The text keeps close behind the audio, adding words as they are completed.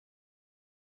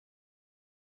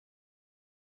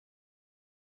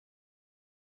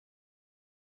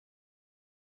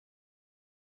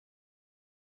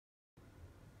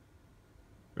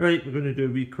Right, we're going to do a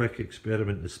wee quick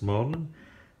experiment this morning.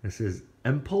 This is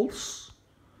impulse.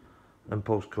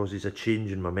 Impulse causes a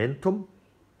change in momentum.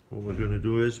 What we're going to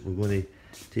do is we're going to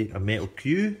take a metal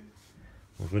cue.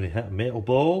 We're going to hit a metal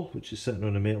ball which is sitting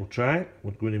on a metal track.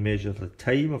 We're going to measure the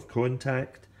time of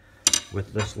contact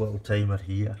with this little timer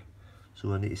here.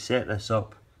 So I need to set this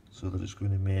up so that it's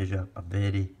going to measure a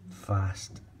very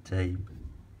fast time.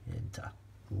 Enter.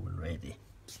 Going ready.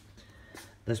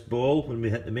 This ball, when we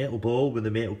hit the metal ball with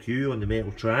the metal cue on the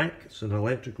metal track, it's an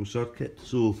electrical circuit,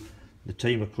 so the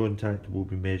time of contact will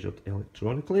be measured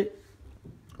electronically.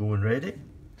 Going ready.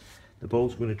 The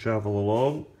ball's going to travel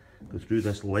along, go through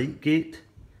this light gate,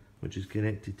 which is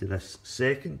connected to this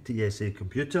second TSA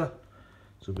computer.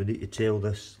 So we need to tell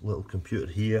this little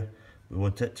computer here, we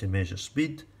want it to measure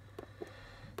speed.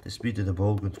 The speed of the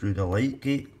ball going through the light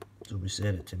gate, so we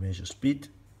set it to measure speed.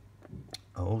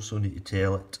 I also need to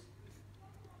tell it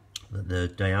that the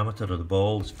diameter of the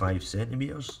ball is 5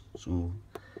 centimeters, so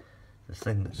the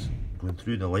thing that's going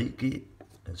through the light gate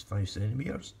is 5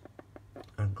 centimeters,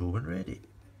 and going ready.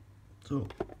 So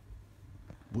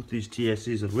both these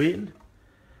TSAs are waiting.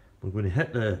 We're going to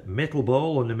hit the metal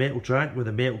ball on the metal track with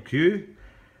a metal cue,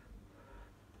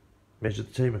 measure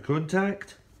the time of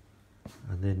contact,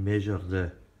 and then measure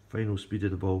the final speed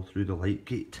of the ball through the light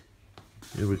gate.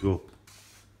 Here we go.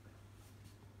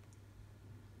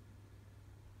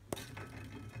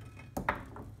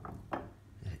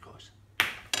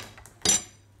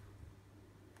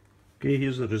 Okay,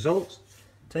 here's the results.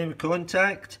 Time of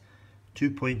contact,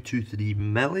 2.23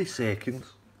 milliseconds.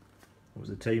 That was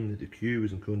the time that the cue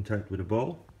was in contact with the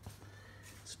ball.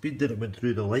 Speed that it went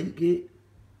through the light gate,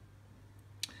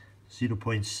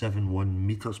 0.71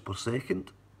 meters per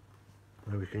second.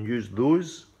 Now we can use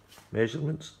those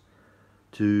measurements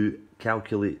to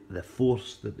calculate the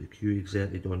force that the cue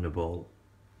exerted on the ball.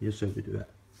 Here's how we do it.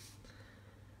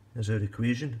 Here's our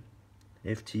equation.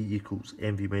 Ft equals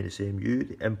mv minus mu,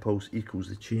 the impulse equals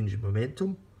the change in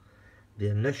momentum.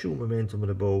 The initial momentum of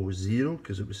the ball was 0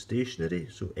 because it was stationary,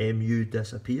 so mu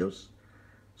disappears.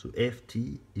 So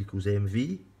Ft equals mv,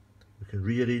 we can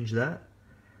rearrange that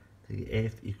to get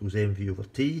F equals mv over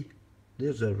t.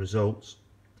 There's our results,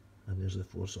 and there's the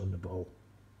force on the ball.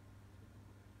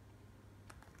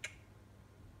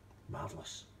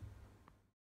 Marvellous.